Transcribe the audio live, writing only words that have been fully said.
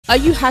Are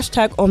you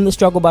hashtag on the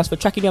struggle bus for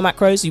tracking your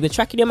macros? You were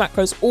tracking your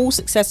macros all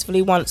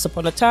successfully once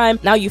upon a time.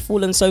 Now you've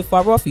fallen so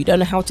far off, you don't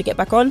know how to get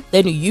back on?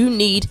 Then you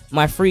need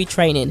my free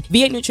training.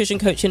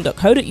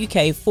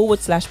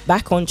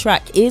 v8nutritioncoaching.co.uk/back on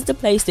track is the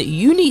place that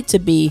you need to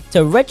be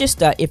to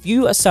register if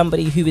you are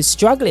somebody who is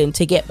struggling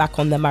to get back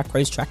on the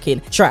macros tracking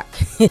track.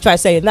 Try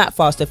saying that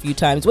fast a few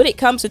times. When it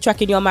comes to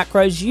tracking your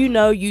macros, you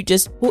know you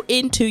just put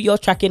into your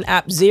tracking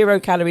app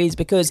 0 calories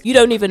because you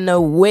don't even know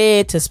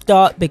where to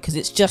start because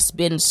it's just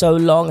been so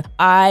long.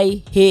 I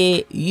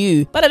hear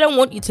you, but I don't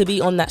want you to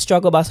be on that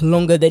struggle bus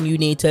longer than you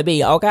need to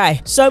be.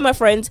 Okay, so my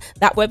friends,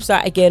 that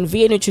website again,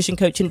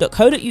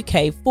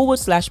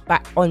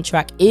 v8nutritioncoaching.co.uk/back on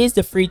track is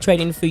the free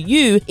training for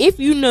you. If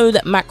you know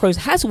that macros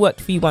has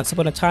worked for you once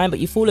upon a time, but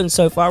you've fallen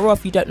so far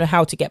off, you don't know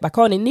how to get back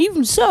on, and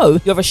even so,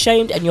 you're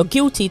ashamed and you're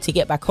guilty to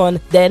get back on,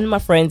 then my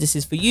friends, this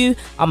is for you.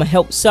 I'm gonna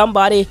help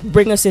somebody.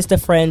 Bring a sister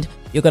friend.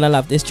 You're gonna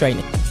love this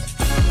training.